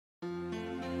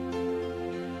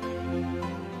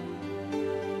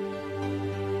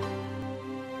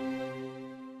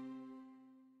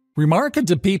Remarket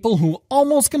to people who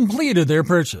almost completed their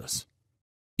purchase.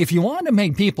 If you want to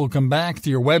make people come back to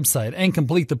your website and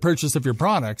complete the purchase of your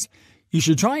products, you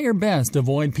should try your best to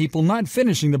avoid people not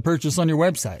finishing the purchase on your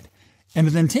website, and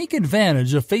then take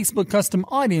advantage of Facebook custom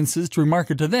audiences to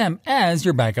remarket to them as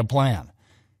your backup plan.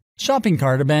 Shopping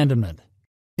cart abandonment.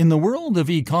 In the world of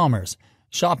e-commerce,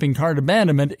 shopping cart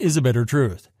abandonment is a bitter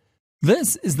truth.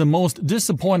 This is the most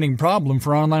disappointing problem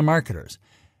for online marketers.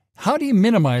 How do you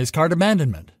minimize cart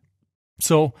abandonment?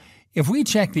 So, if we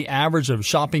check the average of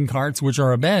shopping carts which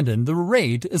are abandoned, the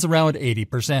rate is around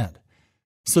 80%.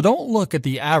 So don't look at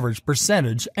the average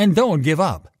percentage and don't give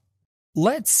up.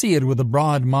 Let's see it with a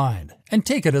broad mind and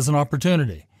take it as an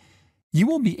opportunity. You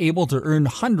will be able to earn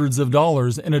hundreds of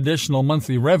dollars in additional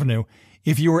monthly revenue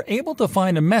if you are able to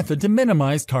find a method to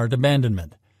minimize cart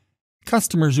abandonment.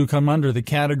 Customers who come under the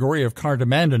category of cart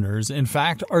abandoners, in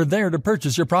fact, are there to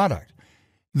purchase your product.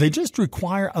 They just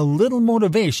require a little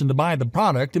motivation to buy the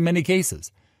product in many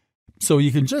cases. So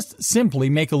you can just simply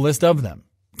make a list of them,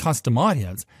 custom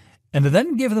audience, and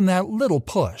then give them that little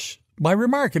push by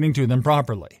remarketing to them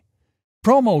properly.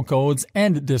 Promo codes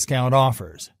and discount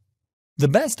offers. The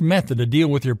best method to deal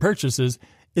with your purchases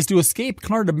is to escape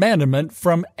cart abandonment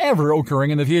from ever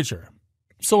occurring in the future.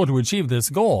 So to achieve this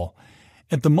goal,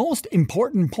 at the most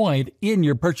important point in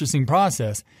your purchasing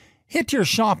process, hit your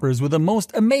shoppers with the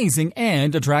most amazing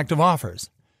and attractive offers.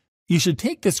 You should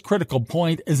take this critical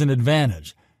point as an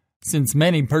advantage, since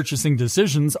many purchasing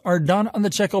decisions are done on the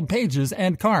checkout pages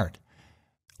and cart.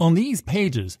 On these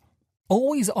pages,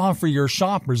 always offer your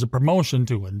shoppers a promotion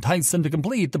to entice them to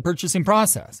complete the purchasing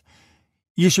process.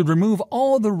 You should remove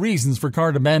all the reasons for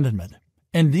cart abandonment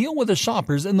and deal with the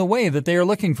shoppers in the way that they are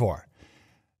looking for.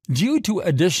 Due to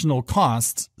additional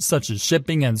costs, such as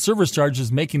shipping and service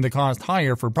charges making the cost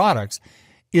higher for products,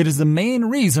 it is the main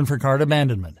reason for cart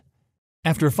abandonment.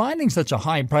 After finding such a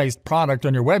high-priced product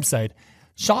on your website,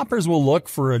 shoppers will look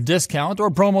for a discount or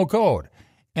promo code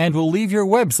and will leave your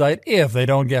website if they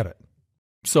don't get it.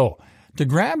 So, to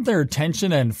grab their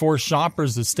attention and force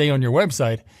shoppers to stay on your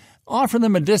website, offer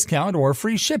them a discount or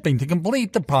free shipping to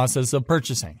complete the process of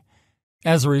purchasing.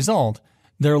 As a result,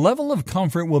 their level of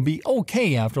comfort will be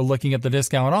okay after looking at the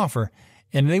discount offer,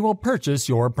 and they will purchase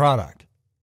your product.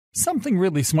 Something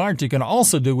really smart you can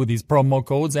also do with these promo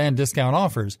codes and discount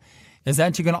offers is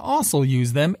that you can also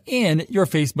use them in your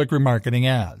Facebook remarketing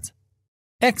ads.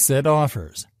 Exit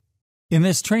offers. In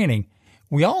this training,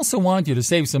 we also want you to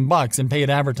save some bucks in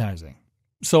paid advertising.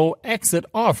 So exit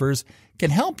offers can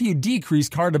help you decrease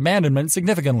cart abandonment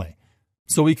significantly.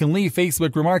 So we can leave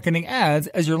Facebook remarketing ads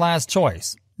as your last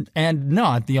choice, and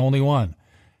not the only one.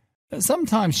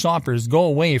 Sometimes shoppers go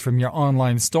away from your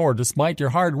online store despite your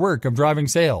hard work of driving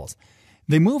sales.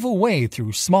 They move away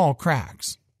through small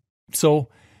cracks. So,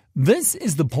 this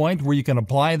is the point where you can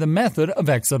apply the method of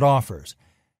exit offers.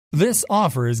 This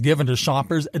offer is given to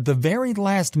shoppers at the very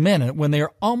last minute when they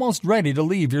are almost ready to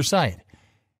leave your site.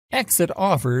 Exit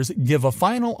offers give a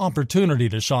final opportunity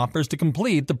to shoppers to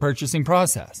complete the purchasing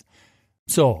process.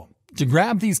 So, to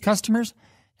grab these customers,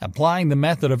 applying the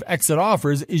method of exit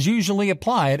offers is usually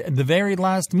applied at the very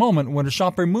last moment when a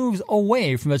shopper moves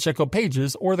away from the checkout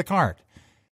pages or the cart.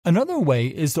 Another way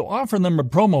is to offer them a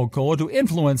promo code to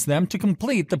influence them to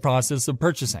complete the process of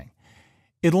purchasing.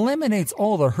 It eliminates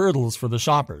all the hurdles for the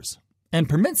shoppers and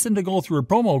permits them to go through a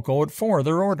promo code for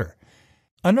their order.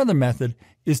 Another method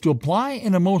is to apply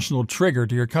an emotional trigger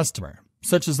to your customer,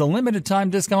 such as a limited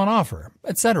time discount offer,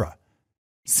 etc.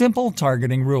 Simple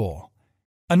targeting rule.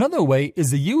 Another way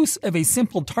is the use of a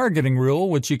simple targeting rule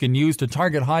which you can use to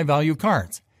target high-value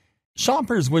carts.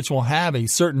 Shoppers which will have a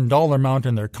certain dollar amount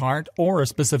in their cart or a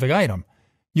specific item,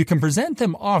 you can present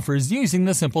them offers using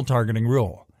the simple targeting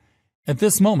rule. At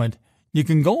this moment, you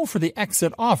can go for the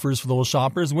exit offers for those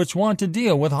shoppers which want to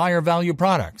deal with higher value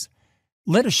products.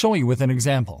 Let us show you with an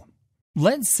example.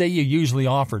 Let's say you usually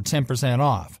offer 10%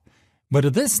 off, but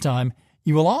at this time,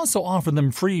 you will also offer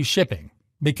them free shipping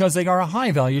because they are a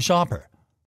high-value shopper.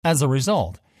 As a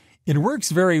result, it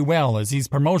works very well as these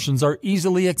promotions are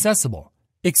easily accessible,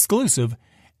 exclusive,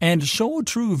 and show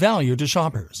true value to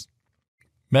shoppers.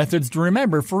 Methods to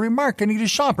remember for remarketing to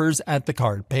shoppers at the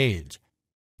cart page.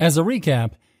 As a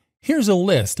recap, here's a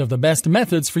list of the best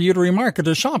methods for you to remarket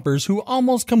to shoppers who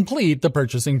almost complete the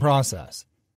purchasing process.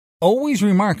 Always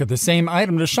remarket the same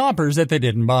item to shoppers that they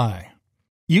didn't buy.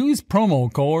 Use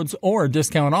promo codes or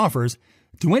discount offers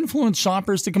to influence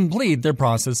shoppers to complete their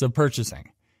process of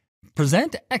purchasing.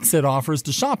 Present exit offers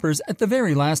to shoppers at the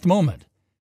very last moment.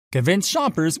 Convince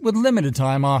shoppers with limited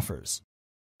time offers.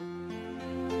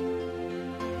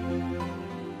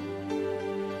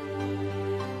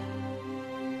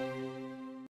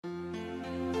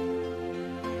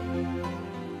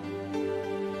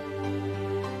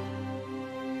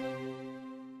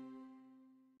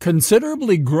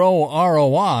 Considerably grow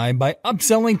ROI by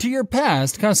upselling to your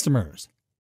past customers.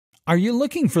 Are you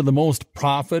looking for the most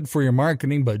profit for your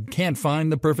marketing but can't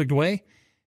find the perfect way?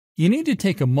 You need to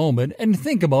take a moment and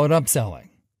think about upselling.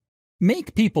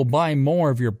 Make people buy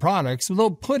more of your products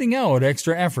without putting out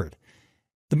extra effort.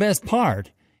 The best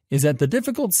part is that the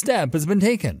difficult step has been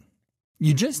taken.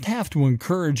 You just have to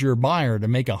encourage your buyer to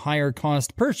make a higher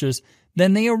cost purchase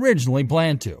than they originally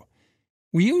planned to.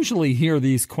 We usually hear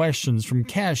these questions from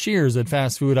cashiers at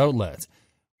fast food outlets.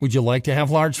 Would you like to have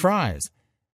large fries?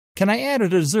 Can I add a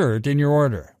dessert in your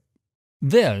order?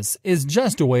 This is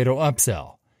just a way to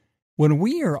upsell. When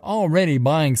we are already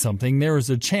buying something, there is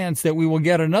a chance that we will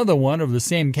get another one of the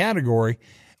same category,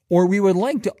 or we would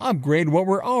like to upgrade what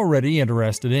we're already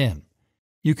interested in.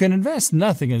 You can invest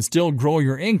nothing and still grow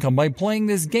your income by playing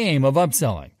this game of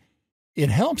upselling. It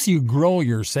helps you grow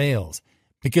your sales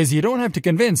because you don't have to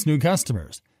convince new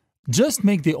customers. Just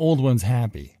make the old ones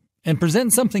happy and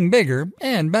present something bigger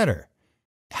and better.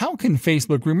 How can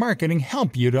Facebook remarketing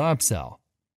help you to upsell?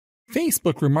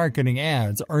 Facebook remarketing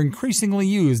ads are increasingly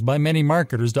used by many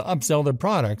marketers to upsell their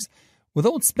products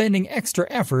without spending extra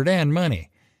effort and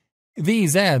money.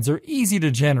 These ads are easy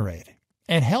to generate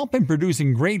and help in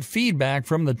producing great feedback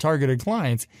from the targeted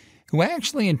clients who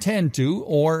actually intend to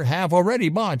or have already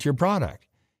bought your product.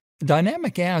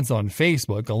 Dynamic ads on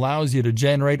Facebook allows you to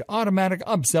generate automatic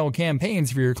upsell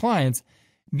campaigns for your clients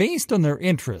based on their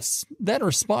interests that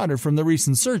are spotted from the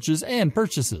recent searches and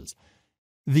purchases.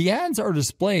 The ads are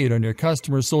displayed on your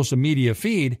customer's social media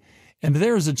feed, and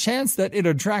there is a chance that it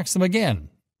attracts them again,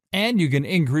 and you can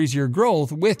increase your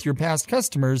growth with your past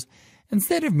customers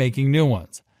instead of making new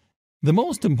ones. The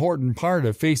most important part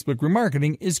of Facebook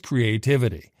remarketing is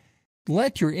creativity.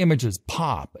 Let your images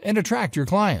pop and attract your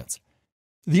clients.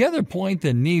 The other point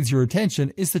that needs your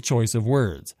attention is the choice of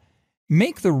words.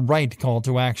 Make the right call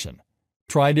to action.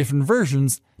 Try different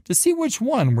versions to see which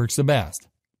one works the best.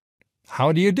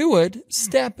 How do you do it?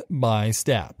 Step by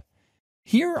step.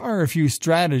 Here are a few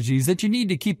strategies that you need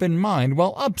to keep in mind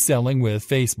while upselling with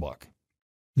Facebook.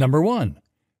 Number 1.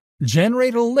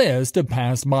 Generate a list of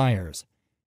past buyers.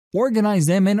 Organize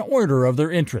them in order of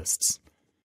their interests.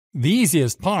 The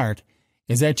easiest part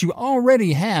is that you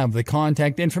already have the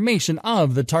contact information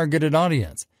of the targeted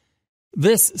audience.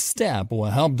 This step will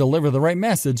help deliver the right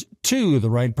message to the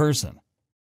right person.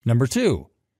 Number 2.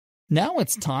 Now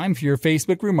it's time for your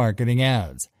Facebook remarketing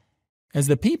ads. As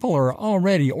the people are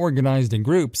already organized in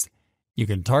groups, you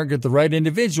can target the right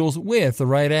individuals with the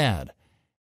right ad.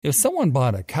 If someone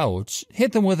bought a couch,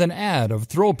 hit them with an ad of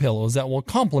throw pillows that will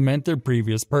complement their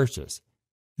previous purchase.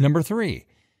 Number 3.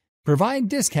 Provide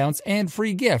discounts and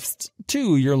free gifts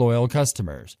to your loyal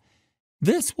customers.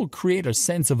 This will create a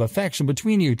sense of affection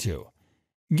between you two.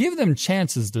 Give them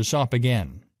chances to shop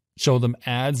again. Show them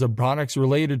ads of products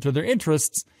related to their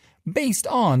interests based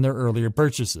on their earlier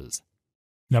purchases.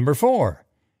 Number 4.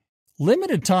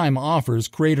 Limited time offers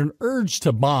create an urge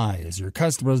to buy as your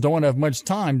customers don't have much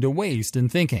time to waste in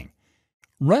thinking.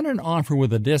 Run an offer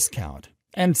with a discount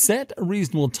and set a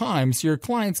reasonable time so your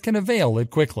clients can avail it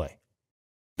quickly.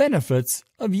 Benefits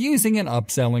of using an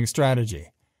upselling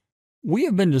strategy. We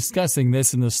have been discussing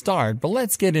this in the start, but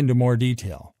let's get into more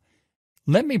detail.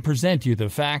 Let me present you the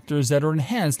factors that are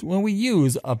enhanced when we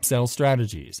use upsell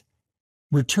strategies.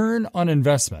 Return on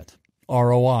investment,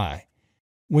 ROI.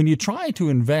 When you try to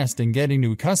invest in getting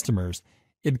new customers,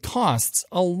 it costs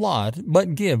a lot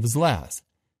but gives less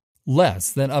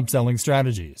than upselling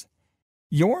strategies.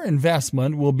 Your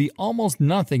investment will be almost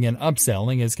nothing in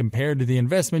upselling as compared to the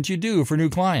investment you do for new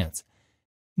clients.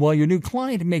 While your new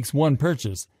client makes one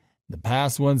purchase, the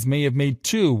past ones may have made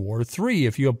 2 or 3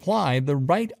 if you apply the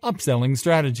right upselling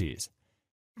strategies.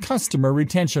 Customer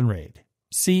retention rate,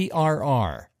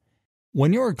 CRR.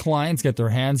 When your clients get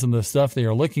their hands on the stuff they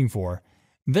are looking for,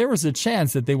 there is a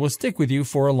chance that they will stick with you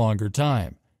for a longer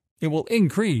time. It will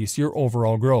increase your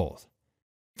overall growth.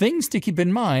 Things to keep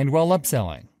in mind while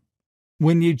upselling.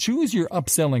 When you choose your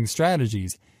upselling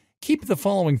strategies, keep the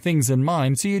following things in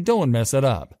mind so you don't mess it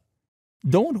up.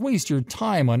 Don't waste your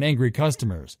time on angry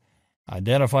customers.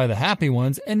 Identify the happy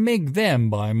ones and make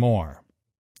them buy more.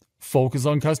 Focus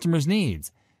on customers'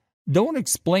 needs. Don't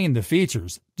explain the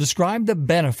features, describe the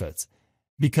benefits.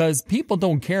 Because people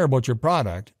don't care about your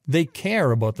product, they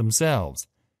care about themselves.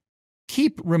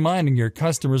 Keep reminding your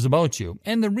customers about you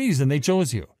and the reason they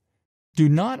chose you. Do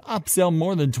not upsell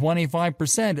more than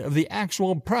 25% of the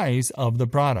actual price of the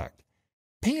product.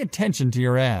 Pay attention to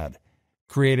your ad.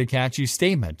 Create a catchy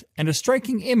statement and a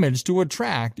striking image to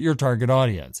attract your target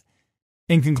audience.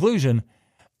 In conclusion,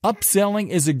 upselling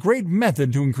is a great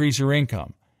method to increase your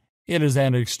income. It is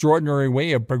an extraordinary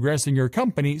way of progressing your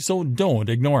company, so don't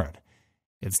ignore it.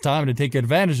 It's time to take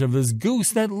advantage of this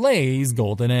goose that lays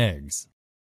golden eggs.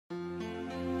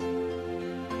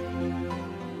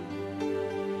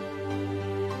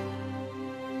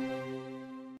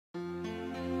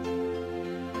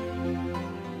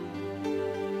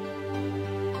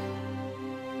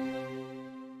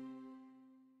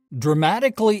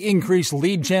 Dramatically increase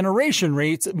lead generation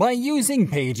rates by using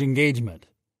page engagement.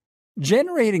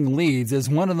 Generating leads is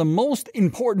one of the most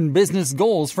important business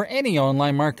goals for any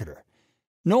online marketer.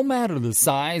 No matter the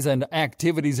size and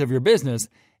activities of your business,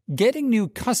 getting new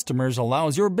customers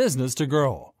allows your business to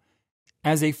grow.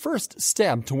 As a first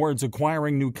step towards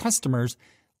acquiring new customers,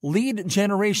 lead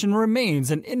generation remains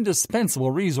an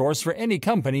indispensable resource for any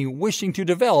company wishing to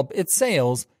develop its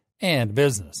sales and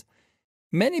business.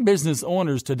 Many business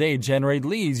owners today generate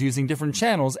leads using different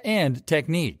channels and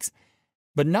techniques,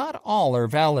 but not all are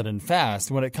valid and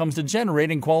fast when it comes to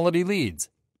generating quality leads.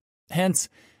 Hence,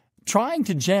 trying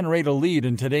to generate a lead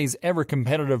in today's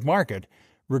ever-competitive market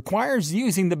requires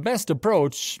using the best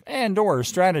approach and/or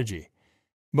strategy.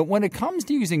 But when it comes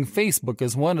to using Facebook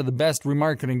as one of the best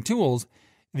remarketing tools,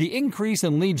 the increase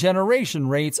in lead generation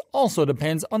rates also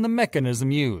depends on the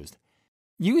mechanism used.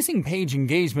 Using page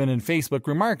engagement in Facebook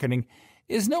remarketing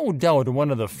is no doubt one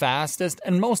of the fastest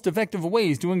and most effective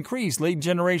ways to increase lead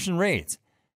generation rates.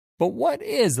 But what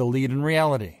is a lead in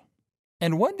reality?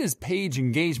 And what does page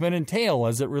engagement entail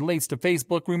as it relates to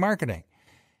Facebook remarketing?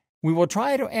 We will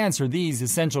try to answer these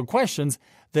essential questions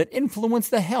that influence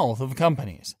the health of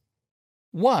companies.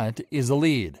 What is a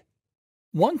lead?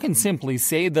 One can simply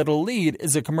say that a lead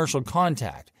is a commercial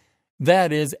contact,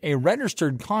 that is, a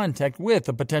registered contact with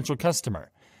a potential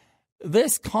customer.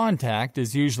 This contact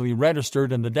is usually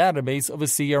registered in the database of a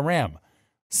CRM,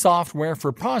 software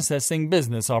for processing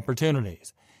business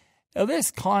opportunities.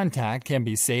 This contact can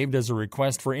be saved as a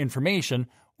request for information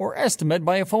or estimate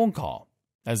by a phone call,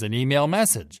 as an email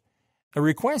message, a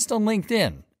request on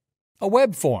LinkedIn, a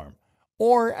web form,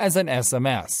 or as an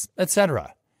SMS,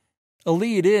 etc. A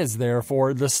lead is,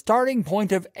 therefore, the starting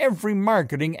point of every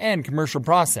marketing and commercial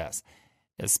process,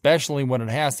 especially when it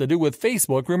has to do with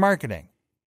Facebook remarketing.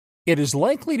 It is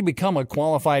likely to become a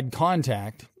qualified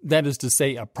contact, that is to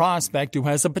say, a prospect who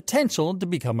has a potential to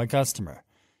become a customer.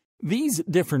 These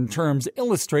different terms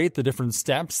illustrate the different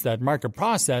steps that mark a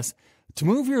process to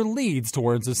move your leads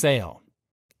towards a sale.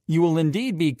 You will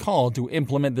indeed be called to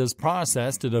implement this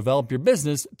process to develop your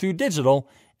business through digital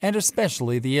and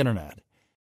especially the internet.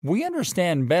 We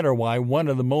understand better why one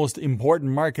of the most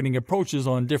important marketing approaches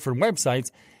on different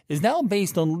websites is now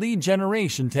based on lead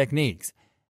generation techniques.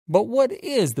 But what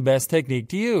is the best technique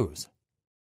to use?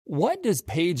 What does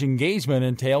page engagement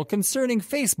entail concerning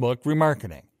Facebook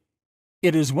remarketing?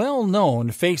 It is well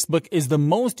known Facebook is the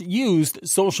most used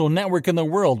social network in the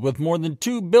world with more than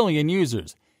 2 billion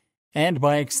users, and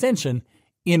by extension,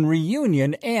 in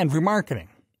reunion and remarketing,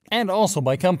 and also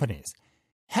by companies.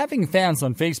 Having fans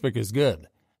on Facebook is good,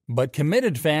 but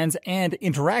committed fans and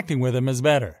interacting with them is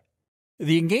better.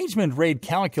 The engagement rate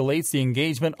calculates the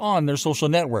engagement on their social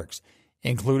networks,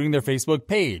 including their Facebook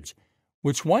page,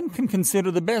 which one can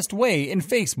consider the best way in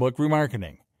Facebook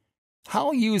remarketing.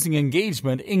 How using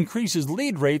engagement increases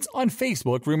lead rates on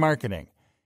Facebook remarketing.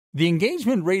 The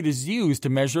engagement rate is used to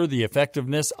measure the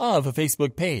effectiveness of a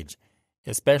Facebook page,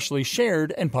 especially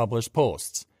shared and published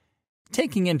posts,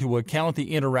 taking into account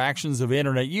the interactions of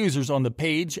Internet users on the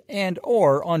page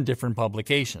and/or on different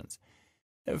publications.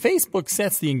 Facebook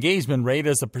sets the engagement rate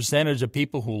as a percentage of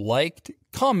people who liked,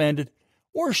 commented,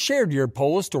 or shared your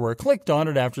post or clicked on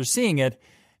it after seeing it,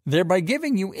 thereby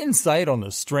giving you insight on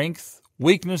the strength,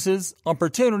 weaknesses,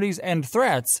 opportunities, and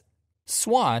threats,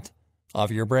 SWOT,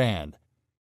 of your brand.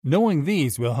 Knowing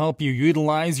these will help you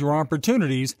utilize your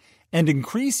opportunities and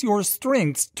increase your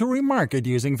strengths to remarket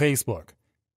using Facebook.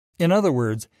 In other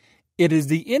words, it is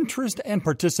the interest and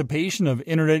participation of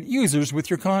Internet users with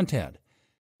your content.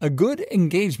 A good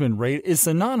engagement rate is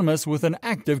synonymous with an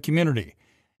active community,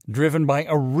 driven by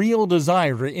a real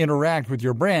desire to interact with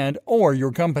your brand or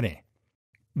your company.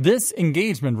 This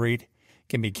engagement rate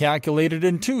can be calculated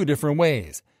in 2 different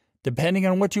ways, depending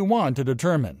on what you want to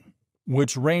determine,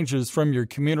 which ranges from your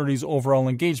community's overall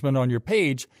engagement on your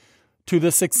page to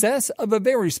the success of a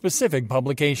very specific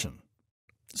publication.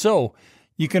 So,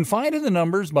 you can find the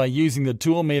numbers by using the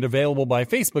tool made available by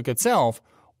Facebook itself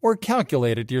or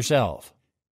calculate it yourself.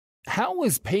 How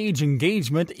is page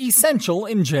engagement essential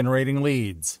in generating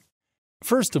leads?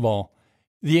 First of all,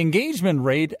 the engagement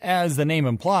rate, as the name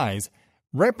implies,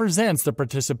 represents the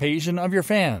participation of your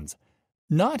fans,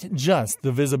 not just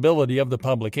the visibility of the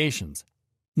publications.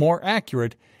 More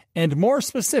accurate, and more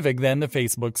specific than the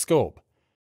Facebook scope.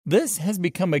 This has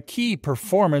become a key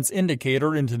performance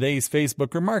indicator in today's Facebook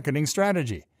remarketing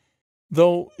strategy.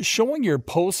 Though showing your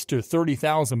posts to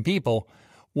 30,000 people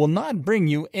will not bring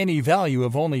you any value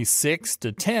if only 6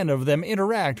 to 10 of them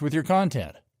interact with your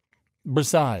content.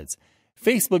 Besides,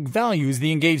 Facebook values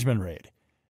the engagement rate.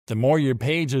 The more your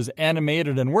page is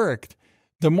animated and worked,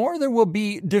 the more there will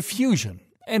be diffusion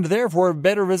and therefore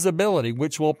better visibility,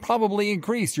 which will probably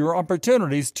increase your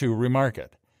opportunities to remarket.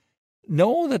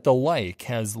 Know that the like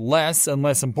has less and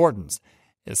less importance,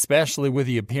 especially with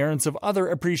the appearance of other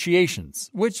appreciations,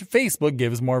 which Facebook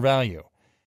gives more value.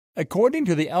 According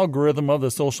to the algorithm of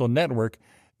the social network,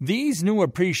 these new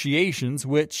appreciations,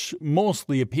 which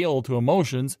mostly appeal to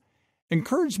emotions,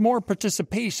 encourage more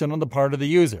participation on the part of the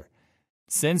user,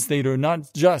 since they do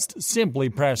not just simply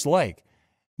press like,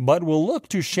 but will look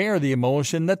to share the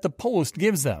emotion that the post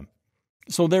gives them.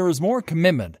 So there is more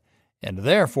commitment, and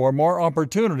therefore more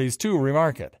opportunities to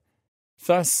remarket.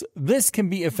 Thus, this can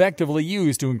be effectively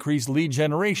used to increase lead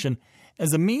generation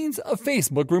as a means of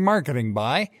Facebook remarketing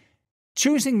by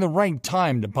choosing the right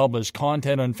time to publish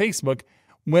content on Facebook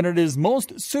when it is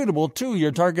most suitable to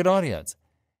your target audience,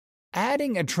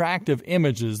 adding attractive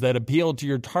images that appeal to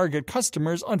your target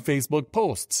customers on Facebook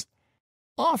posts,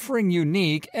 offering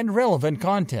unique and relevant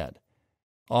content,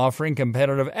 offering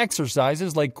competitive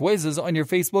exercises like quizzes on your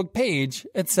Facebook page,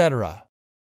 etc.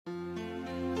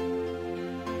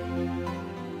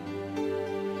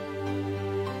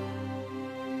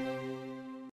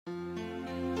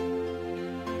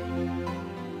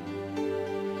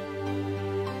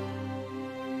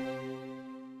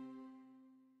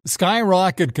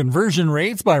 Skyrocket conversion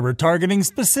rates by retargeting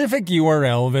specific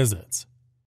URL visits.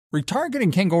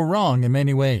 Retargeting can go wrong in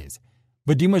many ways,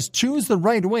 but you must choose the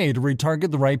right way to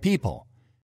retarget the right people.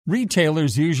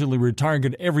 Retailers usually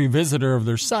retarget every visitor of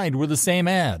their site with the same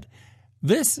ad.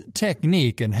 This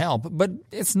technique can help, but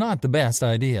it's not the best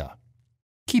idea.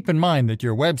 Keep in mind that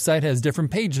your website has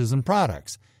different pages and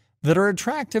products that are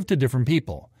attractive to different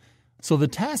people, so the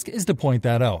task is to point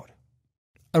that out.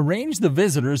 Arrange the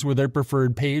visitors with their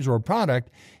preferred page or product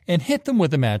and hit them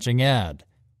with a matching ad.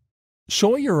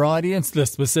 Show your audience the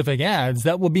specific ads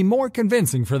that will be more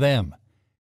convincing for them.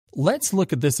 Let's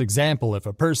look at this example if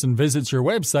a person visits your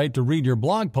website to read your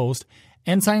blog post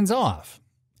and signs off,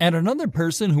 and another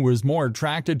person who is more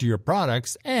attracted to your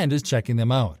products and is checking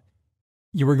them out.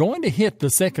 You are going to hit the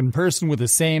second person with the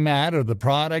same ad of the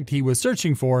product he was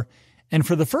searching for, and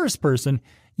for the first person,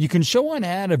 you can show an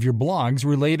ad of your blogs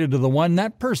related to the one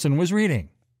that person was reading.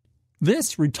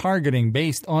 This retargeting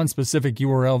based on specific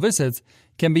URL visits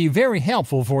can be very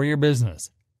helpful for your business.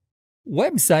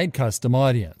 Website Custom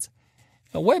Audience.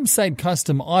 A website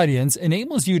custom audience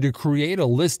enables you to create a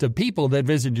list of people that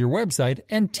visit your website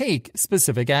and take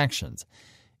specific actions.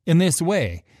 In this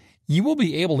way, you will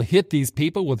be able to hit these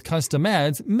people with custom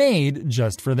ads made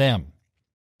just for them.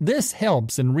 This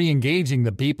helps in re-engaging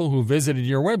the people who visited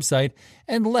your website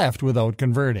and left without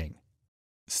converting.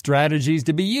 Strategies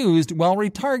to be used while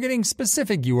retargeting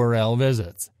specific URL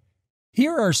visits.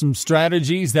 Here are some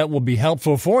strategies that will be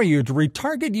helpful for you to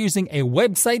retarget using a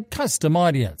website custom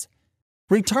audience.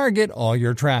 Retarget all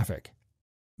your traffic.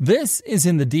 This is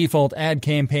in the default ad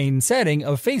campaign setting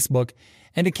of Facebook,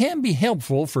 and it can be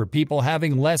helpful for people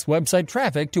having less website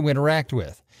traffic to interact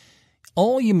with.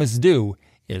 All you must do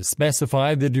is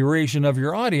specify the duration of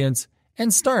your audience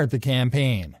and start the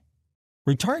campaign.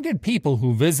 Retarget people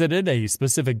who visited a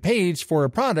specific page for a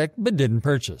product but didn't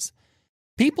purchase.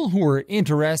 People who are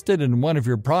interested in one of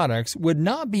your products would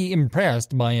not be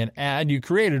impressed by an ad you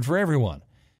created for everyone.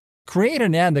 Create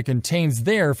an ad that contains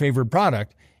their favorite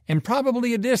product and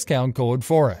probably a discount code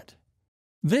for it.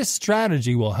 This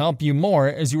strategy will help you more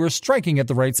as you are striking at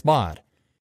the right spot.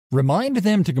 Remind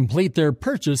them to complete their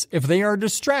purchase if they are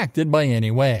distracted by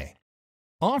any way.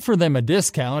 Offer them a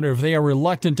discount if they are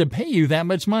reluctant to pay you that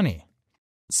much money.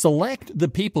 Select the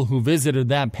people who visited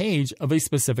that page of a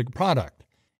specific product.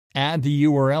 Add the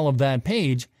URL of that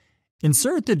page,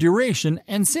 insert the duration,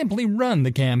 and simply run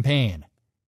the campaign.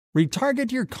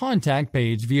 Retarget your contact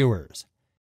page viewers.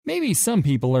 Maybe some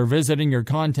people are visiting your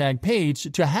contact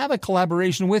page to have a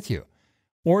collaboration with you,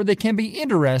 or they can be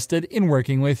interested in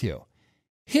working with you.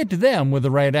 Hit them with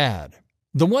the right ad,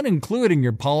 the one including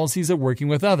your policies of working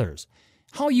with others,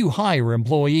 how you hire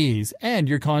employees, and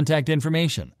your contact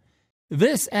information.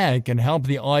 This ad can help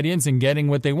the audience in getting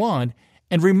what they want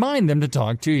and remind them to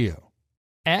talk to you.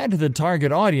 Add the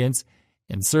target audience,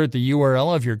 insert the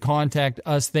URL of your Contact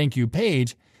Us Thank You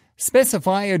page,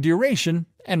 specify a duration,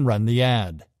 and run the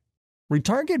ad.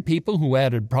 Retarget people who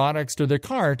added products to their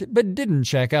cart but didn't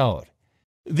check out.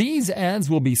 These ads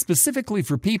will be specifically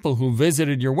for people who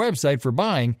visited your website for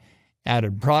buying,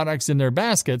 added products in their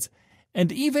baskets,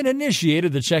 and even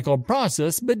initiated the checkout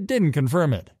process but didn't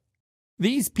confirm it.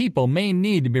 These people may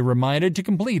need to be reminded to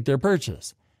complete their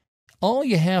purchase. All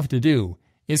you have to do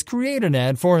is create an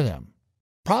ad for them.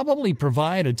 Probably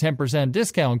provide a 10%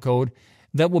 discount code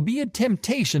that will be a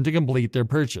temptation to complete their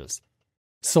purchase.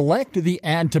 Select the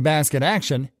Add to Basket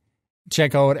action,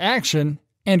 Checkout action,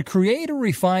 and create a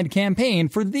refined campaign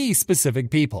for these specific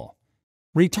people.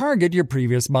 Retarget your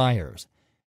previous buyers.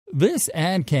 This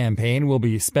ad campaign will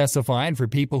be specified for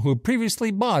people who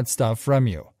previously bought stuff from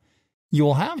you. You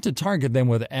will have to target them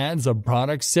with ads of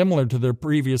products similar to their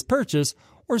previous purchase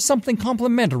or something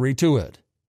complementary to it.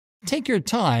 Take your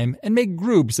time and make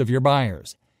groups of your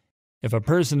buyers. If a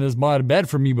person has bought a bed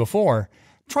from you before,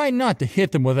 try not to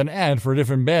hit them with an ad for a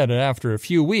different bed after a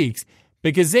few weeks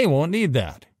because they won't need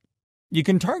that. You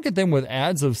can target them with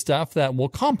ads of stuff that will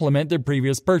complement their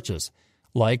previous purchase,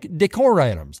 like decor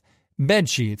items, bed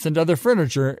sheets, and other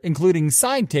furniture, including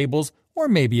side tables or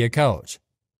maybe a couch.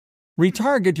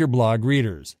 Retarget your blog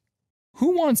readers.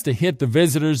 Who wants to hit the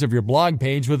visitors of your blog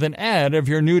page with an ad of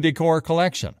your new decor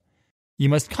collection? You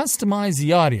must customize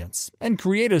the audience and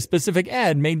create a specific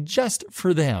ad made just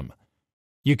for them.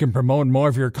 You can promote more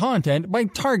of your content by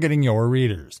targeting your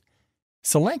readers.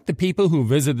 Select the people who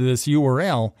visited this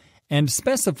URL and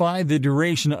specify the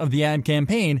duration of the ad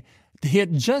campaign to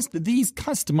hit just these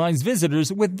customized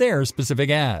visitors with their specific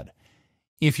ad.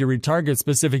 If you retarget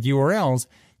specific URLs,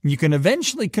 you can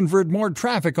eventually convert more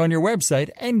traffic on your website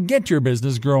and get your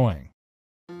business growing.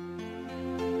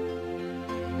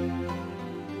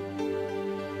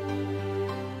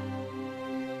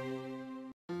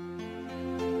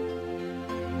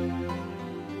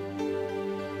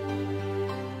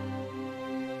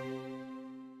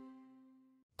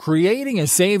 Creating a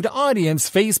saved audience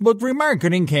Facebook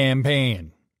remarketing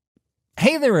campaign.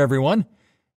 Hey there, everyone!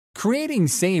 Creating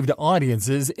saved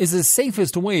audiences is the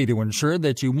safest way to ensure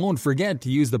that you won't forget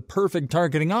to use the perfect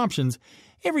targeting options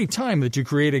every time that you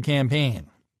create a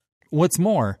campaign. What's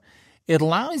more, it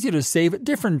allows you to save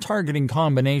different targeting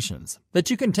combinations that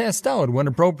you can test out when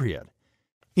appropriate.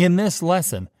 In this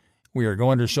lesson, we are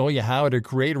going to show you how to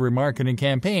create a remarketing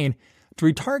campaign to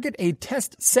retarget a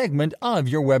test segment of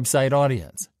your website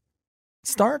audience.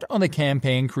 Start on the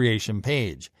campaign creation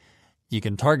page. You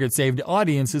can target saved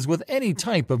audiences with any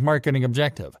type of marketing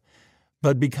objective.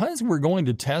 But because we're going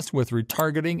to test with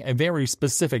retargeting a very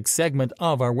specific segment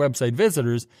of our website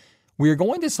visitors, we are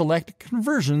going to select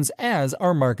conversions as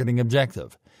our marketing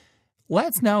objective.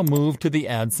 Let's now move to the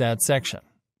ad set section.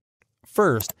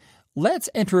 First, let's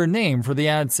enter a name for the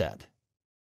ad set.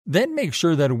 Then make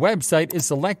sure that a website is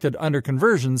selected under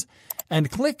Conversions and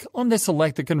click on the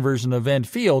Select the Conversion Event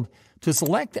field to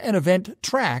select an event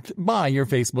tracked by your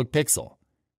Facebook pixel.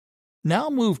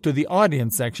 Now move to the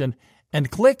Audience section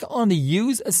and click on the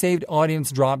Use a Saved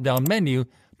Audience drop-down menu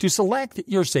to select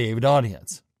your saved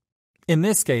audience. In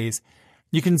this case,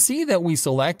 you can see that we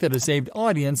selected a saved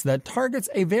audience that targets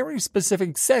a very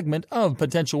specific segment of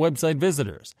potential website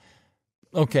visitors.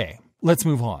 Okay, let's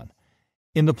move on.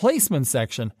 In the Placements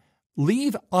section,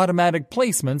 leave Automatic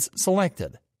Placements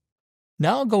selected.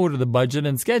 Now go to the Budget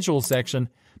and Schedule section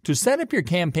to set up your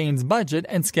campaign's budget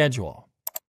and schedule.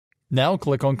 Now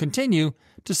click on Continue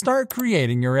to start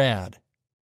creating your ad.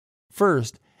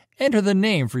 First, enter the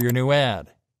name for your new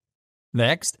ad.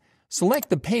 Next, select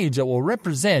the page that will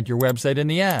represent your website in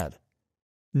the ad.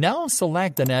 Now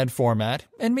select an ad format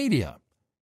and media.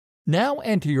 Now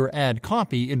enter your ad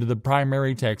copy into the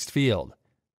primary text field.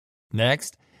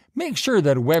 Next, make sure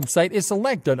that website is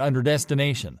selected under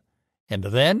Destination, and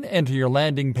then enter your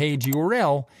landing page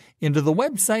URL into the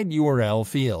website URL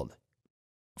field.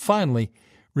 Finally,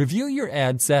 review your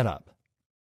ad setup.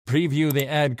 Preview the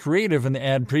ad creative in the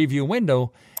ad preview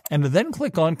window, and then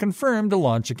click on Confirm to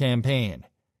launch a campaign.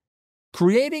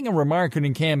 Creating a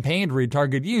remarketing campaign to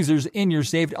retarget users in your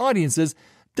saved audiences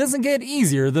doesn't get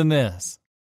easier than this.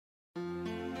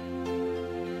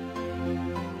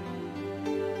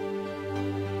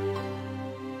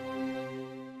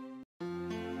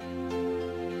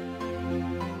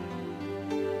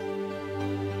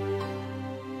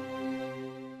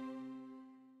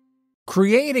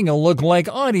 Creating a lookalike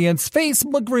audience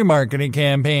Facebook remarketing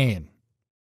campaign.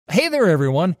 Hey there,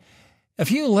 everyone! A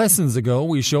few lessons ago,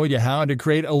 we showed you how to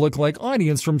create a lookalike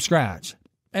audience from scratch.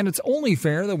 And it's only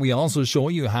fair that we also show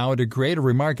you how to create a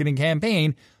remarketing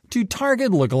campaign to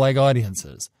target lookalike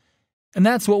audiences. And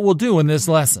that's what we'll do in this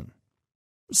lesson.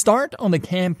 Start on the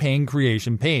campaign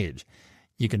creation page.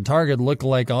 You can target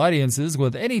lookalike audiences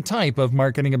with any type of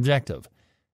marketing objective.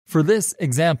 For this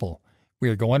example, we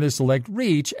are going to select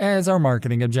Reach as our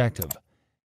marketing objective.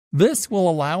 This will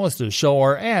allow us to show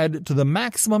our ad to the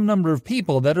maximum number of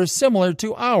people that are similar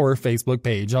to our Facebook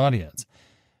page audience.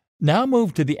 Now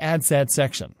move to the ad set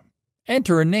section.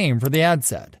 Enter a name for the ad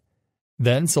set.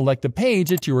 Then select the page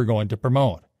that you are going to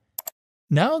promote.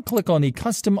 Now click on the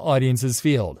Custom Audiences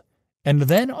field, and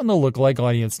then on the Lookalike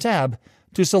Audience tab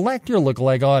to select your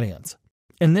lookalike audience.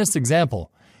 In this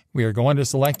example, we are going to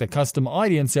select the custom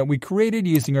audience that we created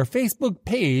using our Facebook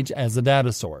page as a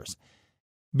data source.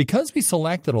 Because we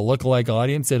selected a lookalike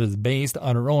audience that is based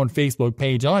on our own Facebook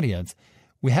page audience,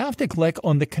 we have to click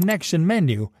on the Connection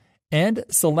menu and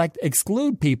select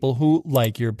Exclude People Who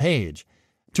Like Your Page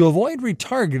to avoid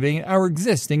retargeting our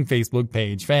existing Facebook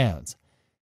page fans.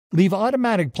 Leave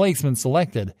Automatic Placement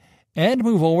selected and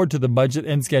move over to the Budget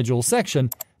and Schedule section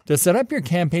to set up your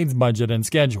campaign's budget and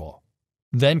schedule.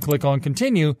 Then click on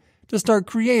Continue to start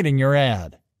creating your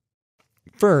ad.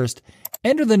 First,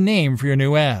 enter the name for your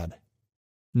new ad.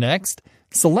 Next,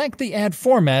 select the ad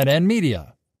format and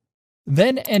media.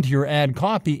 Then enter your ad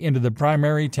copy into the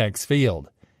primary text field.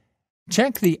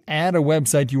 Check the Add a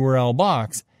Website URL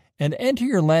box and enter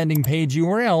your landing page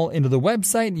URL into the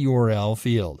website URL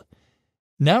field.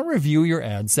 Now review your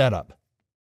ad setup.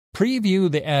 Preview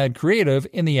the ad creative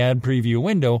in the Ad Preview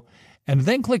window and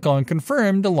then click on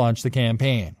Confirm to launch the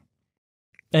campaign.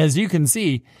 As you can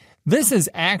see, this is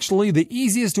actually the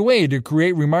easiest way to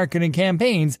create remarketing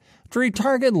campaigns to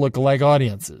retarget lookalike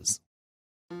audiences.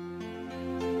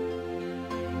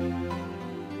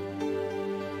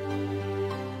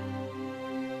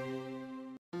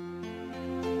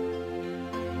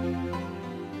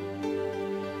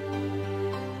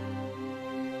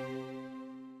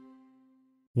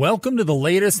 Welcome to the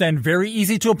latest and very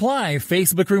easy to apply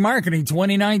Facebook Remarketing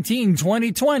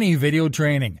 2019-2020 video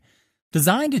training,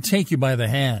 designed to take you by the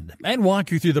hand and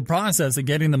walk you through the process of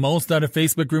getting the most out of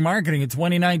Facebook Remarketing in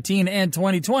 2019 and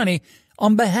 2020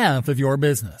 on behalf of your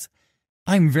business.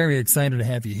 I'm very excited to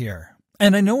have you here,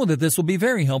 and I know that this will be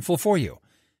very helpful for you.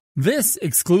 This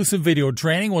exclusive video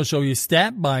training will show you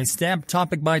step by step,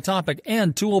 topic by topic,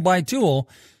 and tool by tool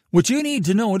what you need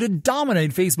to know to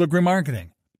dominate Facebook Remarketing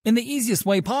in the easiest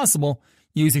way possible,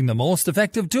 using the most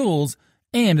effective tools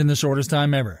and in the shortest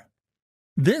time ever.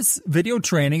 This video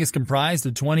training is comprised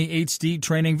of 20 HD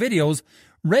training videos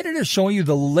ready to show you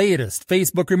the latest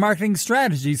Facebook remarketing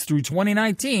strategies through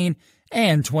 2019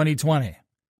 and 2020.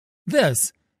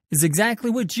 This is exactly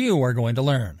what you are going to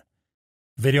learn.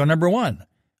 Video number 1.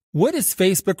 What is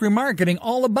Facebook remarketing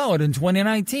all about in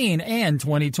 2019 and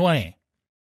 2020?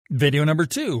 Video number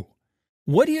 2.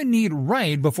 What do you need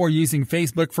right before using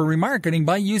Facebook for remarketing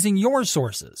by using your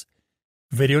sources?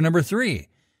 Video number 3.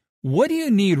 What do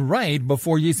you need right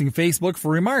before using Facebook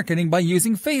for remarketing by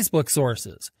using Facebook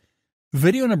sources?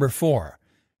 Video number 4.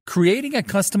 Creating a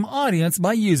custom audience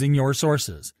by using your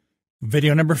sources.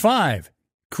 Video number 5.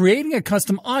 Creating a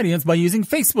custom audience by using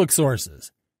Facebook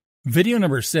sources. Video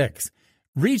number 6.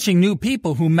 Reaching new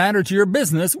people who matter to your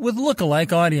business with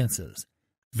lookalike audiences.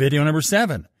 Video number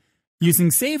 7.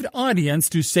 Using saved audience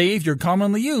to save your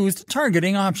commonly used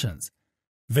targeting options.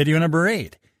 Video number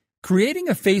 8. Creating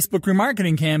a Facebook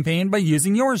remarketing campaign by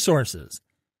using your sources.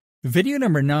 Video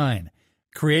number 9.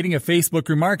 Creating a Facebook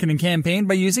remarketing campaign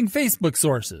by using Facebook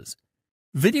sources.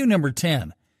 Video number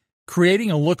 10. Creating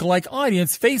a lookalike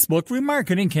audience Facebook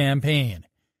remarketing campaign.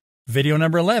 Video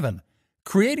number 11.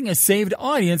 Creating a saved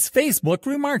audience Facebook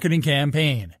remarketing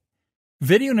campaign.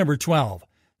 Video number 12.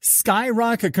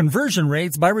 Skyrocket conversion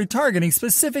rates by retargeting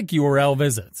specific URL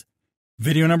visits.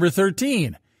 Video number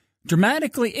 13.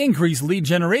 Dramatically increase lead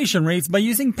generation rates by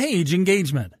using page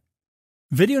engagement.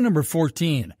 Video number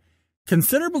 14.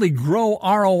 Considerably grow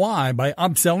ROI by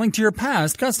upselling to your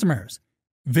past customers.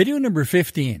 Video number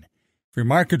 15.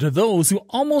 Remarket to those who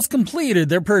almost completed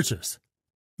their purchase.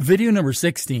 Video number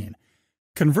 16.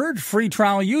 Convert free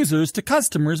trial users to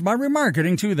customers by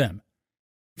remarketing to them.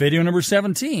 Video number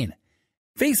 17.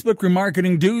 Facebook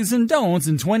remarketing do's and don'ts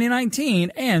in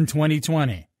 2019 and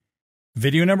 2020.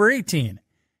 Video number 18.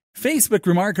 Facebook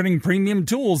remarketing premium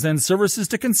tools and services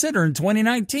to consider in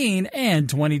 2019 and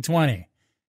 2020.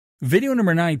 Video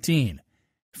number 19.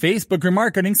 Facebook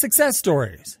remarketing success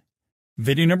stories.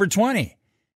 Video number 20.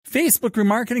 Facebook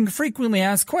remarketing frequently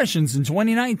asked questions in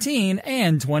 2019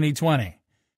 and 2020.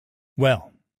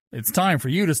 Well, it's time for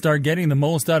you to start getting the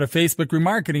most out of Facebook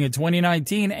remarketing in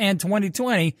 2019 and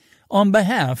 2020 on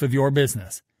behalf of your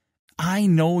business. I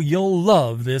know you'll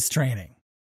love this training.